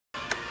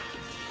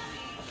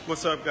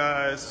What's up,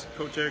 guys?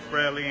 Coach Eric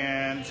Bradley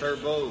and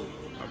Turbo.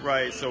 All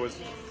right, so it's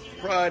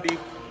Friday.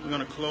 We're going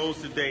to close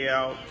the day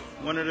out.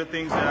 One of the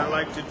things that I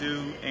like to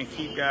do and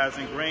keep guys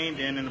ingrained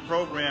in the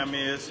program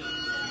is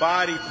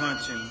body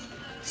punching.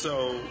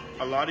 So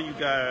a lot of you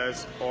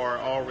guys are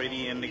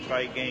already in the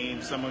fight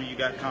game. Some of you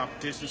got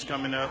competitions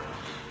coming up.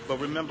 But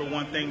remember,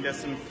 one thing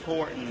that's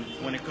important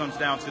when it comes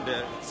down to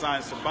the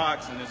science of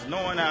boxing is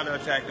knowing how to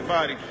attack the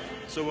body.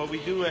 So what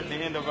we do at the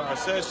end of our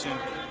session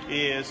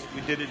is,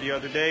 we did it the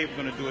other day, we're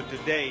going to do it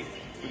today.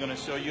 We're going to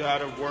show you how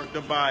to work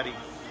the body,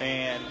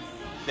 and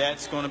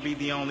that's going to be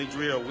the only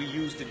drill. We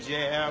use the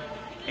jab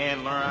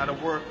and learn how to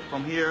work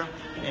from here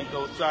and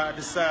go side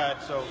to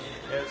side. So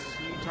as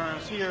he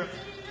turns here,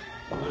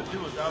 what we'll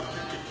do is I'll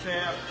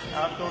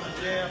throw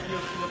the jab, he'll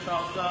slip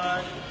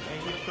outside,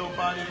 and he'll throw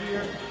body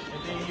here,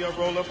 and then he'll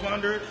roll up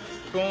under it,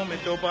 boom, and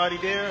throw body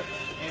there,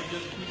 and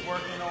just keep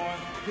working on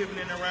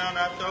pivoting around.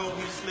 I throw,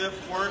 he slip,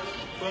 work,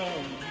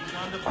 boom, he's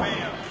under,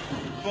 bam,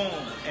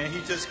 boom, and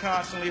he just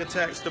constantly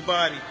attacks the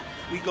body.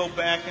 We go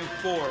back and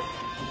forth.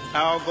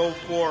 I'll go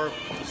for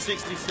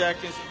 60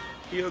 seconds,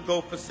 he'll go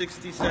for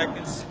 60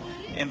 seconds,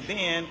 and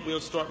then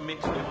we'll start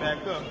mixing it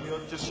back up.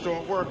 We'll just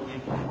start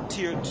working.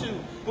 Tier 2,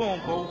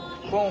 boom, boom,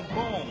 boom,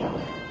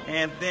 boom.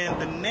 And then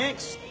the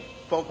next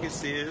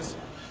focus is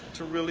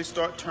to really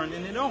start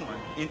turning it on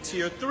in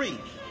tier 3.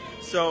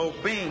 So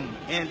bing,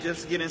 and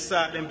just get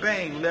inside and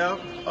bang.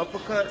 Left,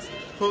 uppercuts,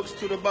 hooks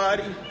to the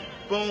body,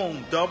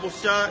 boom, double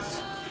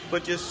shots,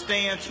 but just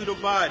stand to the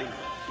body.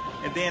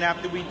 And then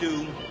after we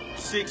do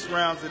 6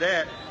 rounds of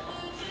that,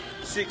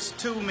 6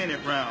 2-minute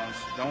rounds.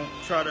 Don't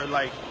try to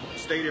like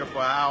stay there for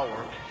an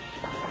hour.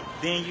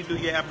 Then you do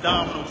your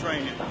abdominal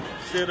training,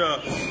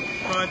 sit-ups,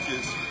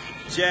 punches,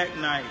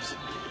 jackknives.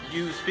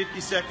 Use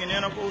 50-second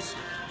intervals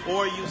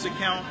or use a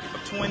count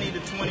of 20 to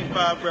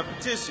 25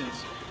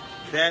 repetitions.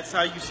 That's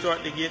how you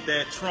start to get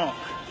that trunk,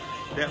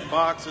 that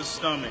boxer's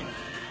stomach,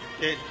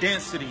 that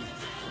density.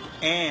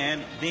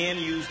 And then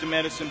use the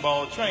medicine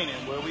ball training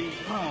where we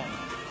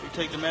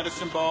take the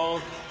medicine ball,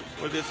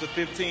 whether it's a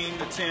 15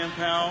 to 10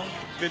 pound,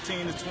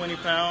 15 to 20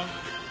 pound,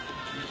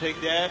 you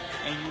take that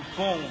and you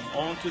boom,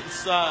 onto the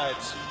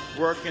sides,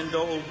 working the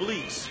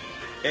obliques.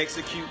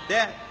 Execute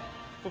that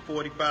for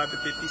 45 to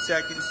 50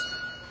 seconds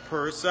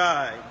per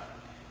side.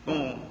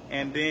 Boom.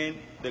 And then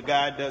the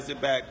guy does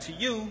it back to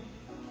you.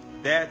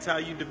 That's how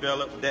you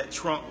develop that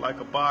trunk like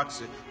a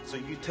boxer. So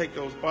you take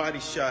those body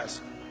shots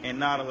and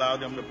not allow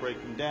them to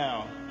break them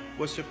down.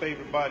 What's your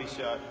favorite body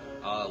shot?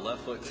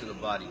 Left hook to the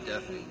body,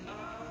 definitely.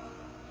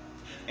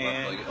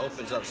 And left hook, it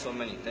opens up so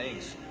many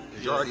things.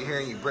 Because you're already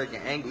hearing you break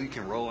an angle, you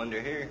can roll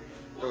under here,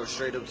 throw it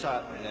straight up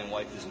top, and then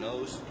wipe his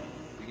nose.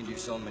 You can do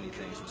so many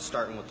things,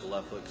 starting with the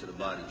left hook to the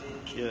body.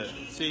 Yeah,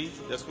 see,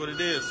 that's what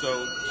it is.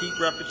 So keep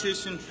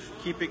repetition,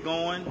 keep it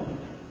going.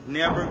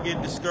 Never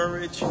get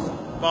discouraged.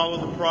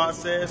 Follow the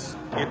process.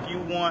 If you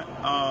want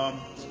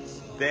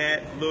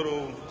that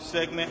little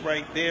segment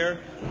right there,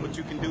 what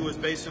you can do is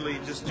basically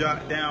just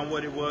jot down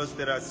what it was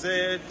that I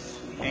said.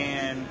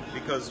 And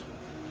because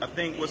I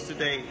think, what's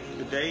today?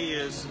 Today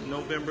is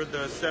November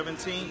the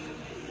 17th.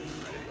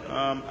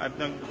 I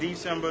think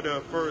December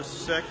the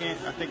 1st,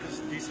 2nd. I think it's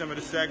December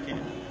the 2nd.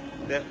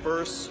 That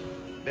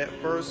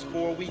first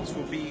 4 weeks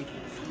will be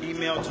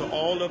emailed to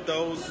all of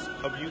those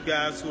of you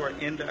guys who are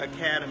in the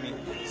academy.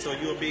 So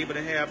you'll be able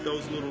to have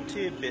those little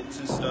tidbits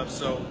and stuff.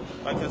 So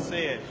like I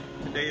said,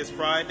 today is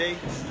Friday.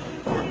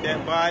 Work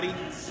that body.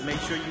 Make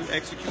sure you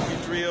execute your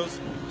drills.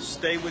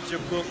 Stay with your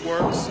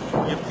footworks,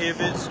 your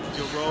pivots,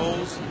 your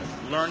rolls,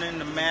 learning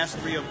the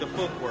mastery of the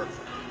footwork.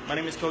 My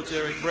name is Coach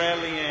Eric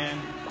Bradley and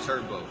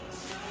Turbo.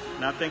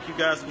 And I thank you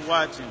guys for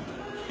watching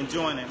and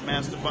joining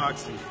Master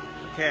Boxing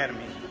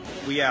Academy.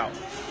 We out.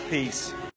 Peace.